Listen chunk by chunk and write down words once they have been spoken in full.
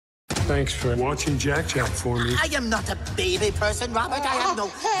Thanks for watching Jack Jack for me. I am not a baby person, Robert. I have no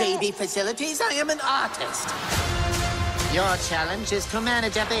baby facilities. I am an artist. Your challenge is to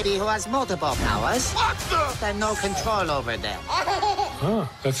manage a baby who has multiple powers. What the? And no control over them. Huh,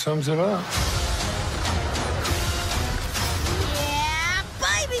 that sums it up. Yeah,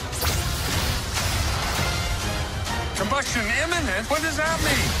 baby! Combustion imminent? What does that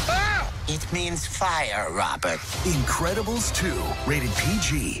mean? Ah! It means fire, Robert. Incredibles 2, rated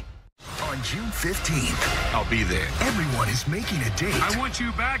PG. On June 15th, I'll be there. everyone is making a date I want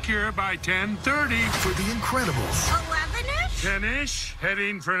you back here by 10:30. for The Incredibles. 11-ish? 10-ish,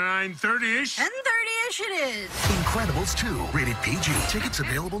 heading for 9:30-ish. 10:30-ish it is. Incredibles 2, rated PG. Tickets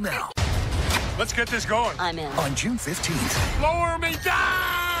available now. Let's get this going. I'm in. On June 15th, Lower me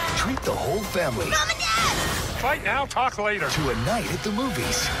down! treat the whole family Mom and Dad! Fight now, talk later. to a night at the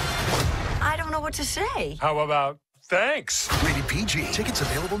movies. I don't know what to say. How about thanks? Rated PG. Tickets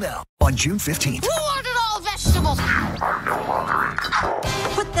available now. On June 15th, Who ordered all vegetables?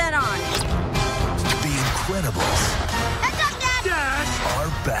 Put that on. The Incredibles Heads up, Dad! Dash!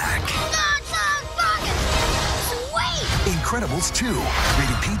 are back. Sweet! Incredibles 2,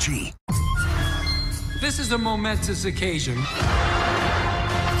 rated PG. This is a momentous occasion.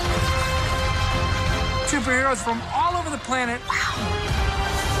 Superheroes from all over the planet.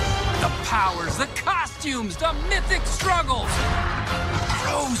 The powers, the costumes, the mythic struggles.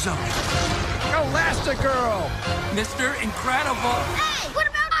 Frozen. Elastigirl! Mr. Incredible. Hey, what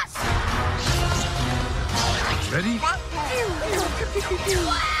about us? Ready? Wow!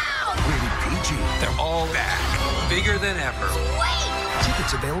 Rated PG. They're all back. Bigger than ever. Sweet!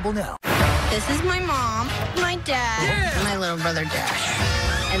 Tickets available now. This is my mom, my dad, Yeah. and my little brother Dash.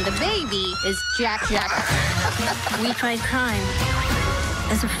 And the baby is Jack Jack. We fight crime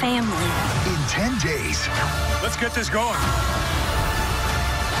as a family. In 10 days, Let's get this going.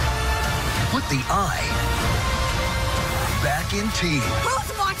 put the eye back in team.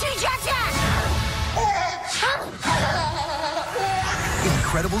 Who's watching Jack Jack?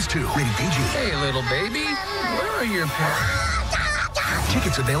 Incredibles 2, rated PG. Hey, little baby. Where are your parents?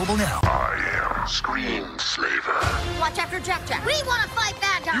 Tickets available now. I am Screenslaver. Watch after Jack Jack. We want to fight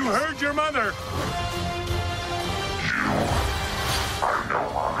bad guys. You heard your mother. I'm no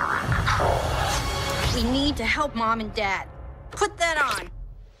longer in control. We need to help Mom and Dad. Put that on.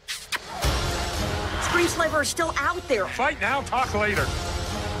 Screenslaver is still out there. Fight now, talk later.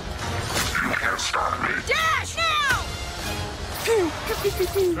 You can't stop me. Dash now!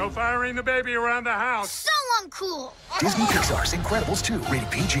 No firing the baby around the house. So uncool. Disney Pixar's Incredibles 2, rated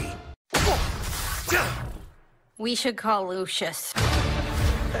PG. We should call Lucius.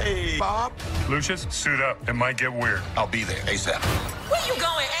 Hey, Bob. Lucius, suit up. It might get weird. I'll be there ASAP. Where you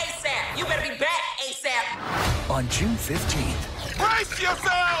going ASAP? You better be back ASAP. On June 15th, Brace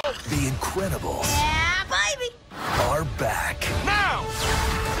yourself! The Incredibles Yeah, baby. are back. Now!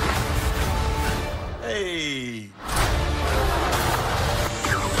 Hey.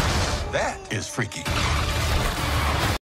 That is freaky.